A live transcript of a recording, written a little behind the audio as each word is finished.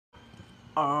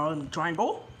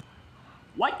Triangle?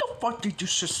 Why the fuck did you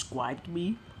subscribe to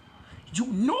me? You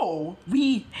know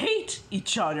we hate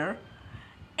each other.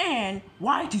 And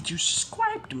why did you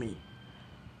subscribe to me?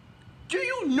 Do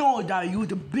you know that you're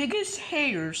the biggest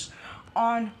haters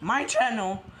on my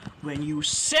channel when you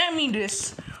sent me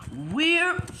this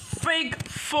weird fake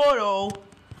photo?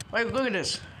 Wait, look at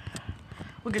this.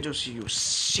 Look at this, you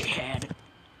shithead.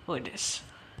 Look at this.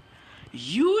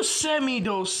 You sent me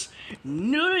those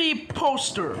nudity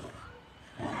poster.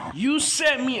 You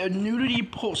sent me a nudity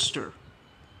poster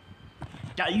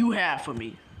that you have for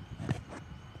me.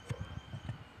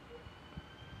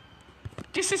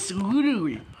 This is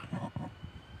literally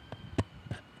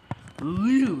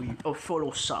a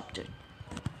photoshopped it.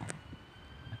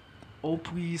 Oh,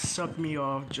 please suck me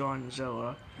off, John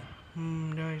Zella.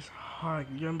 That is hot.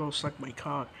 You almost suck my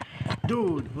cock.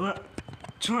 Dude, what?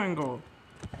 Triangle.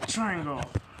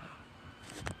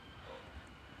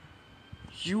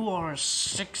 You are a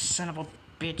sick son of a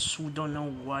bitch who don't know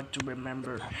what to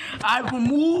remember. I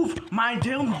removed my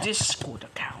damn Discord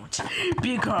account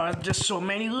because there's so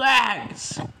many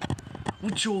lags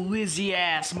with your lazy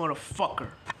ass motherfucker.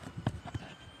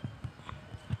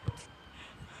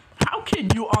 How can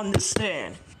you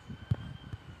understand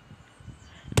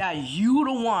that you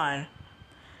the one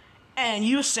and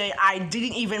you say I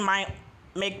didn't even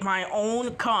make my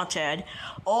own content?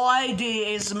 All I did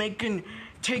is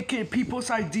taking people's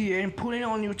idea and putting it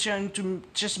on your channel to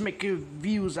just make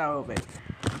views out of it.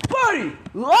 Buddy,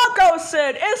 like I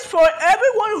said, it's for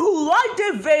everyone who liked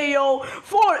the video,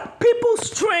 for people's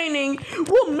training.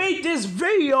 We'll make this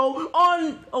video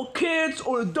on kids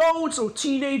or adults or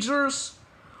teenagers.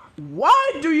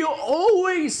 Why do you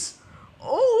always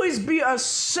be a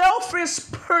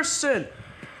selfish person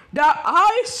that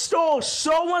I stole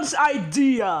someone's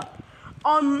idea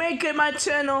on making my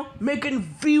channel, making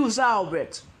views out of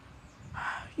it?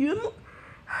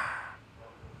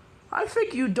 I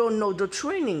think you don't know the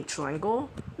training, Triangle.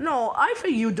 No, I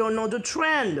think you don't know the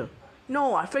trend.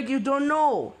 No, I think you don't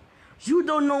know. You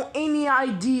don't know any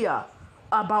idea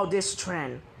about this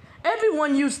trend.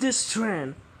 Everyone uses this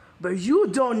trend, but you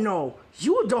don't know.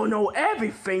 You don't know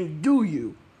everything, do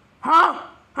you? Huh?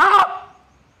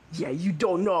 Yeah, you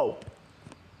don't know.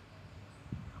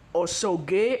 Also,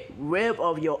 get rid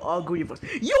of your ugly voice.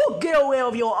 You get rid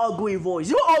of your ugly voice.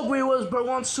 Your ugly voice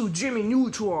belongs to Jimmy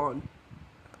Neutron.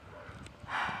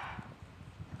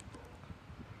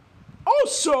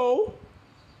 Also,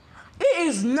 it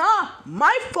is not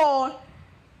my fault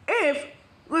if,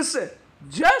 listen,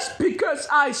 just because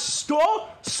I stole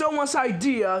someone's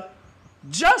idea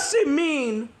doesn't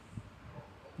mean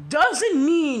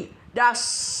that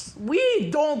we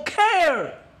don't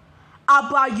care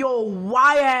about your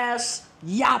white ass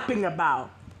yapping about.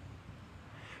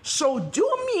 So do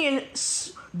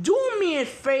me a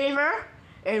favor,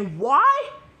 and why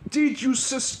did you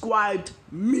subscribe to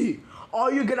me? Are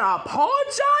you gonna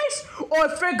apologize or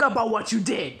think about what you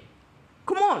did?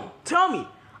 Come on, tell me.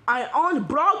 I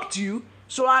unblocked you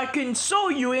so I can show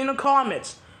you in the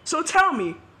comments. So tell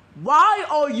me, why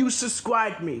are you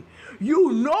subscribed to me?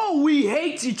 You know we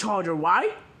hate each other,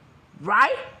 right?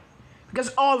 Right?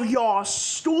 Because of your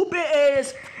stupid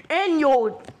ass and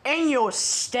your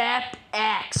step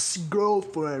ex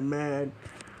girlfriend, man.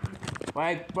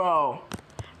 Like, bro,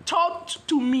 talk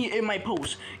to me in my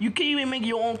post. You can't even make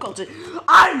your own content.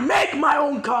 I make my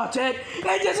own content,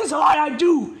 and this is all I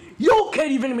do. You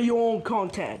can't even make your own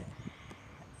content.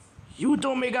 You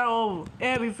don't make out of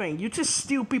everything. You just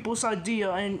steal people's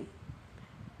idea and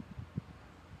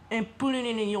putting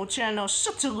it in your channel.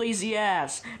 Such a lazy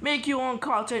ass. Make your own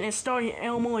content and start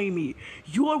annoying me.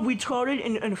 You're retarded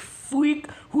and a freak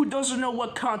who doesn't know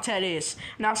what content is.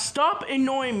 Now stop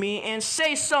annoying me and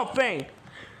say something.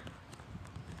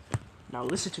 Now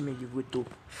listen to me, you little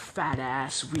fat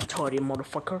ass retarded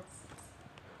motherfucker.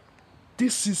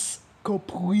 This is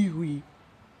completely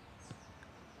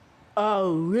a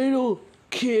little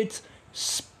kid's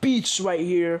speech right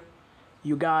here,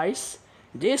 you guys.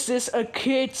 This is a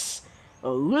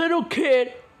little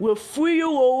kid with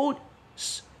 3-year-old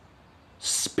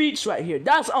speech right here.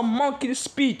 That's a monkey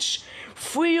speech.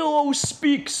 3-year-old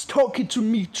speaks talking to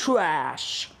me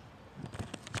trash.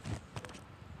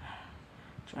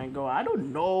 Triangle, I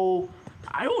don't know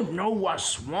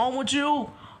what's wrong with you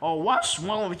or what's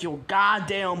wrong with your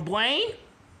goddamn brain,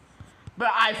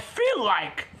 but I feel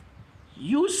like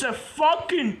you should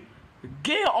fucking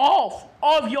get off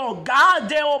of your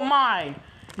goddamn mind.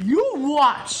 You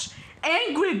watch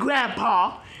Angry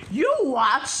Grandpa. You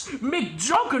watch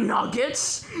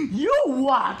McJuggernuggets. You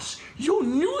watch. You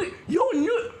knew,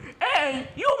 and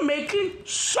you're making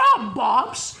shop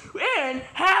bops and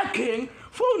hacking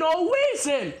for no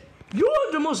reason.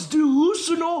 You're the most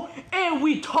delusional and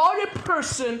retarded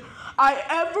person I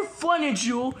ever funded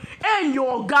you and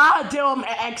your goddamn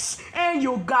ex and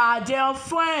your goddamn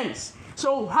friends.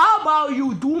 So how about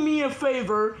you do me a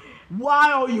favor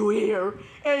while you're here,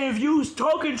 and if you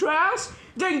talking trash,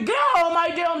 then get out of my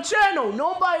damn channel.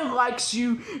 Nobody likes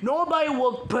you. Nobody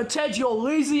will protect your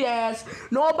lazy ass.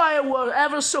 Nobody will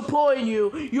ever support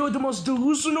you. You're the most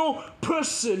delusional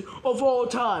person of all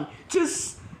time.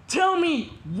 Just tell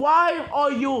me, why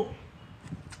are you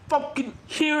fucking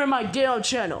here in my damn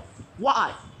channel?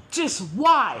 Why? Just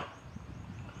why?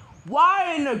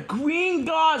 Why in the green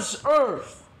god's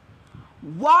earth?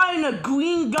 Why in the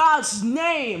green god's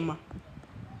name?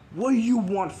 What do you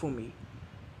want from me?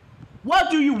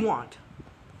 What do you want?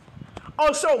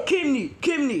 Also,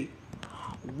 Kimney,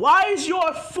 why is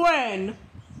your friend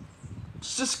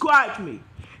subscribe to me?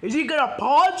 Is he gonna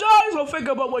apologize or think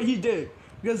about what he did?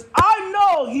 Because I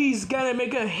know he's gonna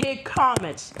make a hate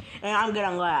comments and I'm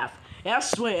gonna laugh. And I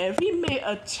swear, if he made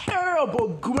a terrible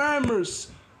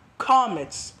grammar's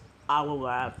comments, I will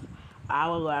laugh. I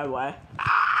will laugh, what?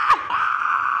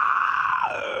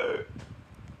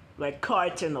 Like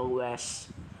carton or less.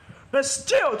 But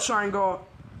still, Triangle,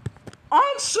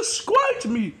 unsubscribe to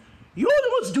me. You're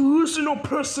the most delusional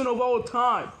person of all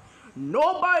time.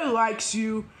 Nobody likes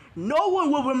you, no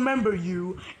one will remember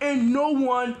you, and no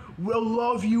one will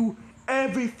love you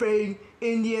everything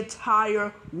in the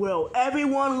entire world.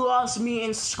 Everyone loves me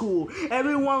in school.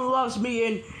 Everyone loves me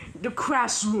in the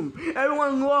classroom.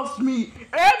 Everyone loves me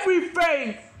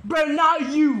everything, but not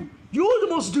you. You're the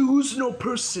most delusional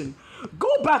person.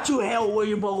 Go back to hell where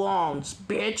you belong,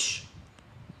 bitch.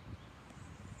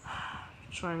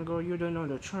 Triangle, you don't know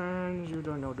the trends, you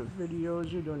don't know the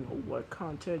videos, you don't know what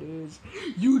content is,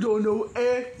 you don't know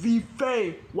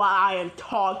everything what I am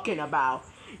talking about.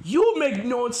 You make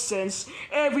no sense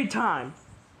every time.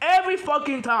 Every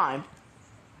fucking time.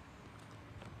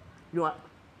 You know what?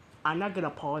 I'm not gonna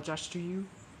apologize to you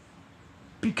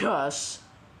because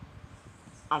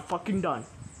I'm fucking done.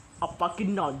 I'm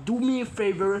fucking done. Do me a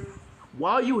favor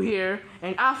while you're here,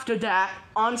 and after that,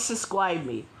 unsubscribe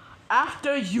me.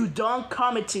 After you done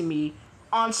commenting me,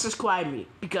 unsubscribe me,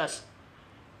 because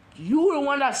you're the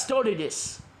one that started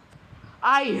this.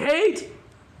 I hate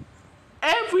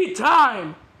every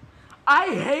time. I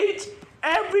hate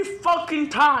every fucking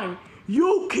time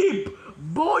you keep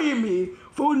bullying me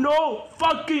for no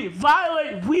fucking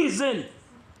violent reason.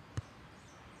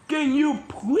 Can you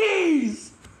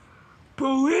please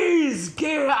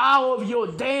get out of your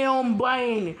damn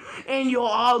brain and your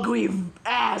ugly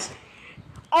ass.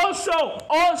 Also,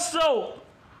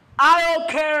 I don't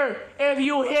care if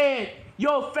you hit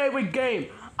your favorite game.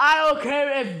 I don't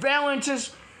care if Valen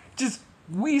just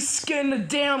reskin the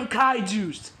damn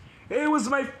kaijus. It was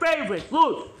my favorite.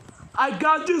 Look, I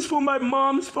got this from my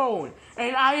mom's phone,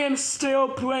 and I am still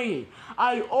playing.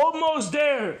 I almost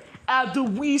there at the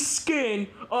reskin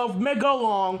of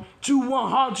Megalon to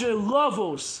 100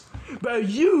 levels. But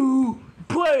you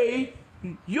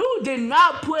did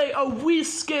not play a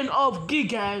reskin of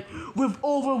Gigan with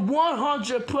over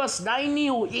 100 plus 90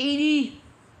 or 80.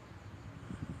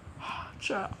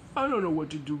 Child, I don't know what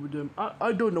to do with him.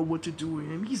 I don't know what to do with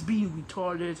him. He's being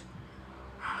retarded.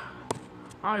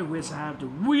 I wish I had the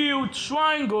real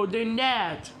Triangle than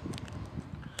that.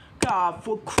 God,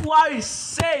 for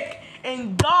Christ's sake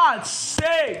and God's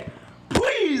sake,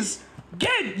 please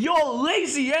get your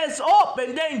lazy ass up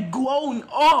and then grown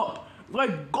up.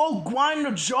 Like, go grind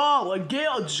a job. Like, get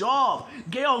a job.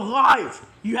 Get a life.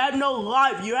 You had no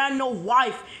life. You had no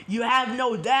wife. You had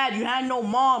no dad. You had no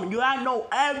mom. You had no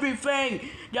everything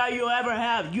that you ever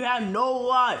have. You had no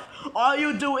life. All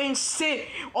you do is sit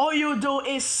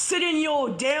in your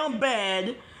damn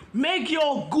bed, make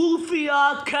your goofy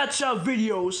catch-up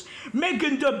videos,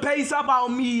 making debates about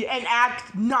me and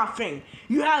act nothing.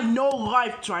 You have no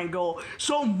life, Triangle.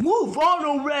 So move on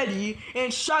already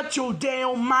and shut your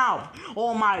damn mouth.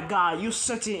 Oh my God, you're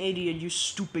such an idiot, you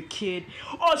stupid kid.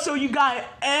 Also, you got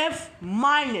F-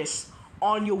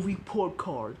 on your report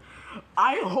card.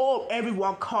 I hope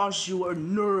everyone calls you a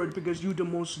nerd because you're the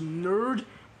most nerd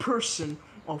person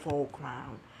of all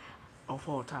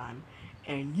time.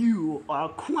 And you are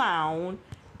a clown.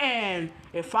 And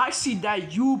if I see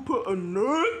that you put a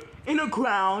nerd in the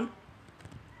ground,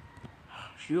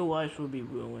 your life will be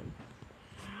ruined.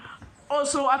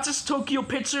 Also, I just took your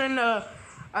face in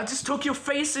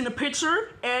the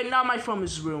picture, and now my phone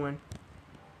is ruined.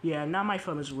 Yeah, now my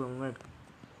phone is ruined. Look.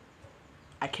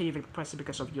 I can't even press it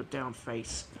because of your damn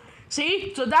face.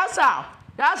 See? So that's how.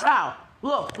 That's how.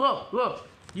 Look.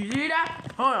 You see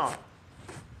that? Hold on.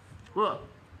 Look.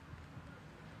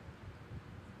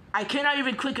 I cannot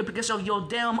even click it because of your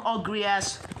damn ugly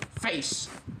ass face.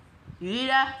 You hear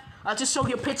that? I just saw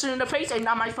your picture in the face and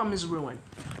now my phone is ruined.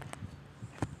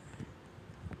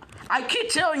 I keep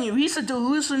telling you, he's a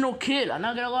delusional kid. I'm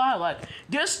not gonna lie, like,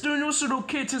 this delusional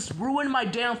kid just ruined my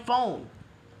damn phone.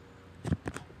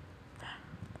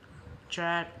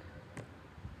 Chad,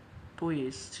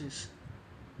 please, just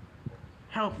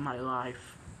help my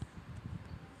life.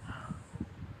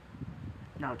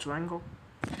 Now, Triangle,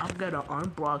 I'm gonna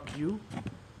unblock you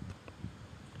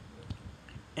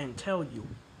and tell you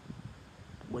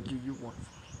what do you want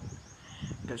from me.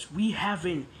 Because we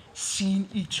haven't seen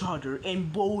each other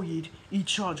and bullied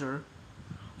each other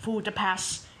for the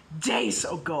past days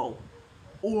ago,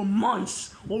 or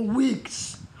months, or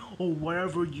weeks, or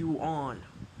whatever you on.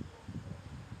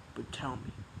 But tell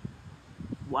me,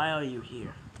 why are you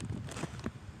here?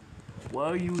 Why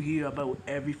are you here about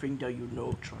everything that you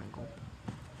know, Triangle?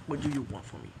 What do you want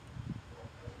from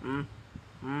me?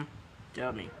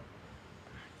 Tell me.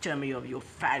 Tell me of your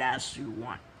fat ass you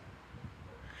want.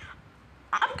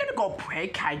 I'm gonna go play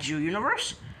Kaiju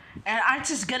Universe, and I'm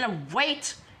just gonna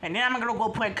wait, and then I'm gonna go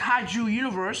play Kaiju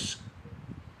Universe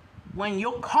when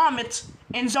your comet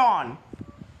ends on.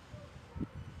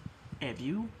 If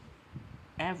you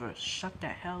ever shut the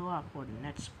hell up for the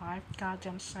next 5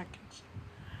 goddamn seconds,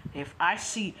 if I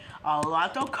see a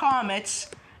lot of comments,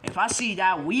 if I see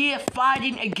that we are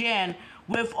fighting again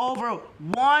with over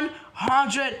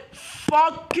 100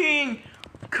 fucking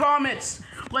comments,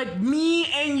 like me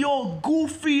and your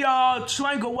goofy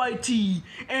Triangle-edits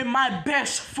and my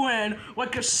best friend,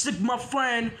 like a Sigma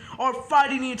friend, are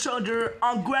fighting each other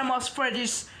on Grandma's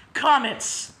Freddy's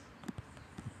comments.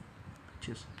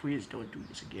 Just please don't do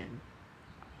this again.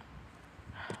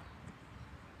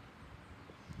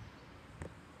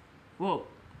 Whoa.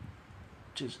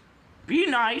 Just be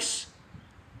nice,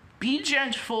 be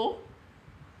gentle,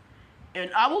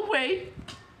 and I will wait.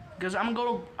 Because I'm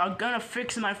gonna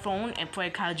fix my phone and play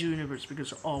Kaiju Universe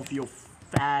because of your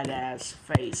fat ass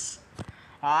face.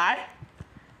 Alright?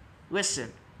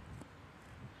 Listen.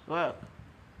 Look.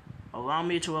 Allow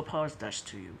me to apologize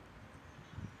to you.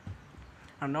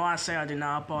 I know I say I did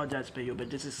not apologize to you, but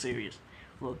this is serious.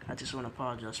 Look, I just want to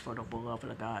apologize for the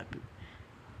beloved of God.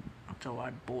 Until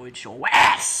I bullied your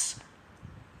ass!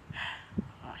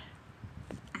 Alright.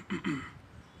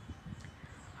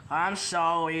 I'm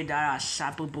sorry that I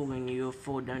cyberbullying you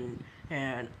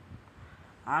and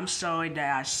I'm sorry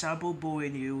that I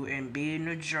cyberbullying you and being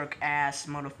a jerk ass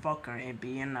motherfucker and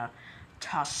being a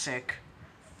toxic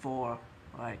for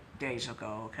like days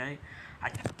ago, okay?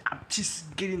 I'm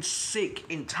just getting sick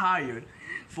and tired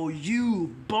for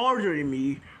you bothering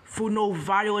me for no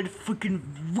valid freaking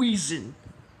reason.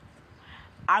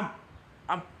 I'm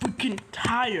freaking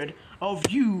tired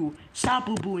of you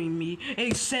cyberbullying me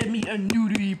and send me a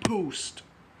nudity post.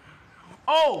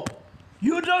 Oh,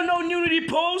 you don't know nudity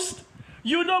post?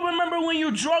 You don't remember when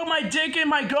you drug my dick in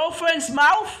my girlfriend's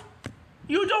mouth?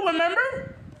 You don't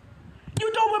remember?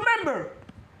 You don't remember.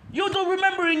 You don't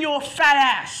remember in your fat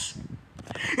ass.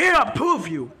 Here, I prove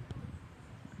you.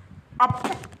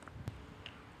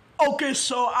 Okay,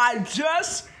 so I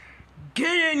just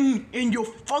get in your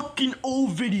fucking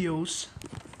old videos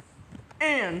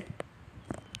and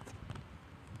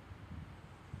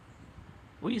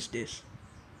what is this?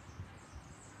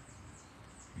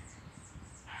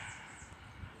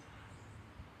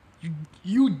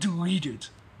 You deleted,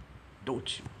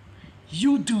 don't you?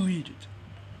 You deleted.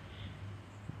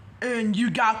 And you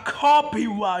got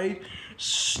copyright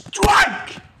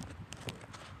strike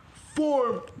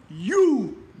for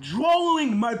you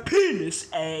drawing my penis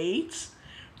aids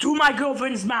to my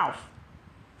girlfriend's mouth.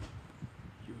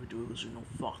 You delusional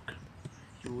fuck.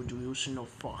 You delusional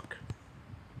fuck.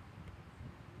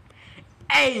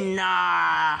 Hey,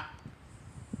 nah,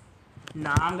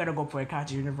 I'm gonna go play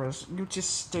Kaiju Universe. You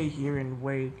just stay here and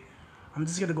wait. I'm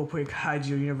just gonna go play Kaiju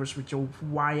Universe with your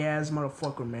Y-ass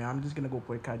motherfucker, man. I'm just gonna go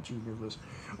play Kaiju Universe.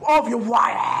 All of your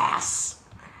Y-ass!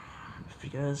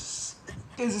 Because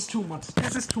this is too much.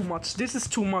 This is too much. This is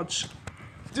too much.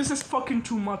 This is fucking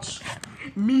too much.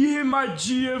 Me and my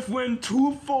GF went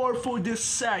too far for this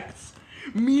sex.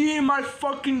 Me and my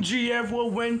fucking GF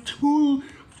went too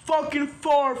fucking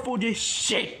far for this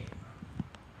shit.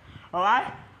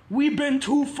 Alright? We've been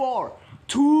too far.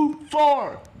 Too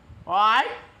far.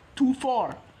 Alright? Too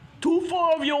far. Too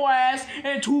far of your ass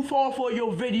and too far for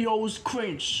your videos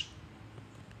cringe.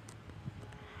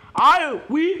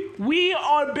 We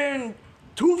are been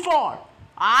too far.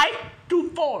 Alright? Too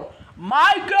far.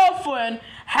 My girlfriend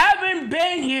haven't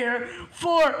been here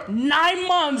for 9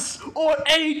 months or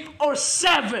 8 or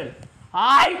 7.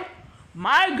 Alright?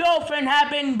 My girlfriend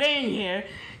haven't been here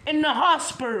in the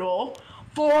hospital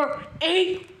for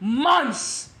 8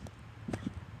 months.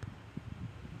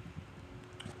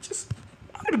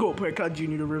 I'm gonna go play Call of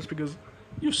Duty Universe because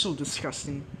you're so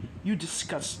disgusting. You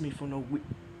disgust me for no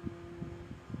reason.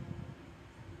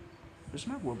 Where's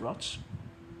my Roblox?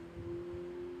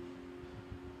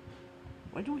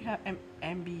 Why do we have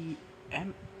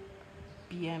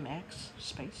BMX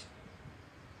space?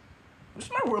 Where's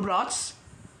my Roblox?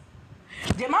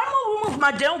 Did my mom remove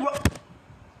my damn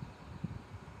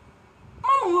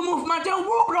Mama removed my damn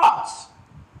Roblox!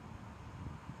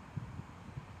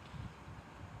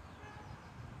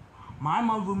 My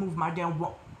mom removed my damn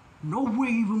No way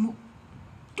you removed...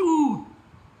 Dude!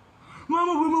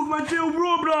 Mama removed my damn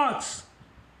Roblox!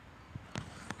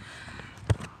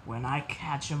 When I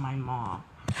catch my mom,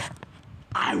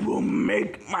 I will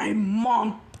make my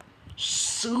mom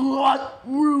slut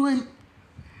ruin.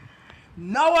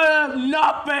 Now I have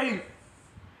nothing!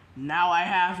 Now I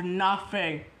have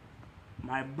nothing.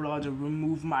 My brother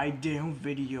removed my damn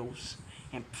videos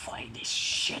and play this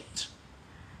shit.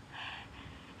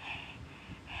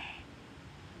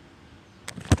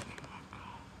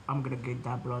 I'm gonna get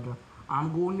that brother.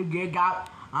 I'm going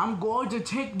to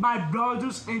take my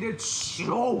brothers and then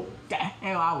choke the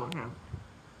hell out of him.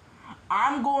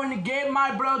 I'm going to get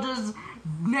my brother's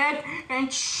neck and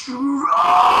choke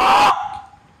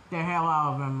the hell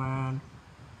out of him, man.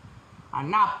 I'm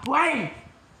not playing.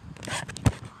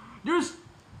 I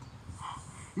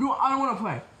don't want to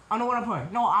play. I don't want to play.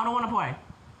 No, I don't want to play.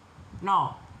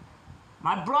 No.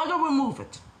 My brother will move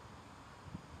it.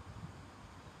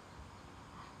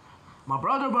 My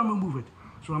brother will move it.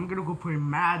 So I'm gonna go play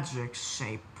Magic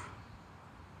Shape.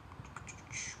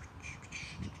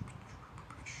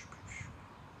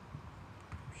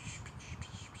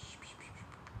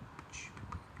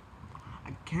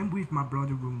 I can't believe my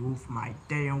brother removed my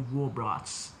damn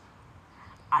Roblox.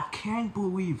 I can't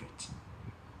believe it.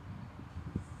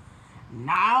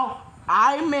 Now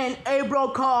I'm in April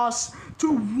cost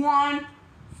to one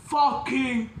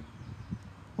fucking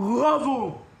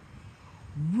level.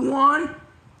 One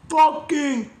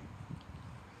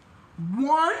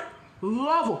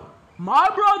level. My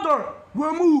brother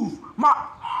remove my...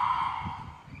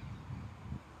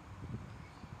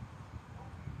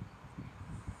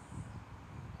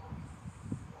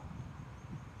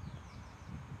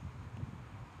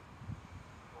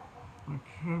 I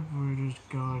can't believe this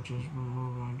guy just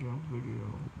removed my damn video.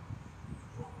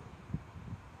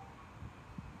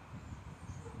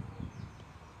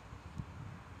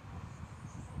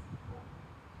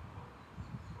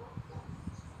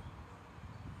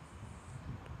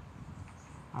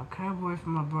 I can't wait for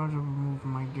my brother to remove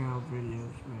my damn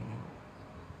videos, man.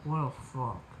 What the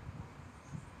fuck?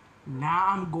 Now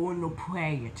I'm going to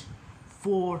play it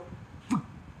for...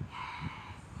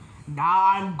 Now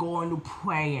I'm going to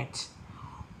play it.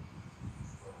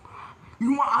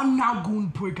 You know what? I'm not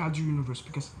going to play Call of Duty Universe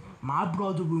because my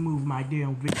brother removed my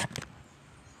damn video.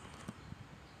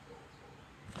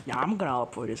 Yeah, I'm gonna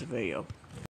upload this video.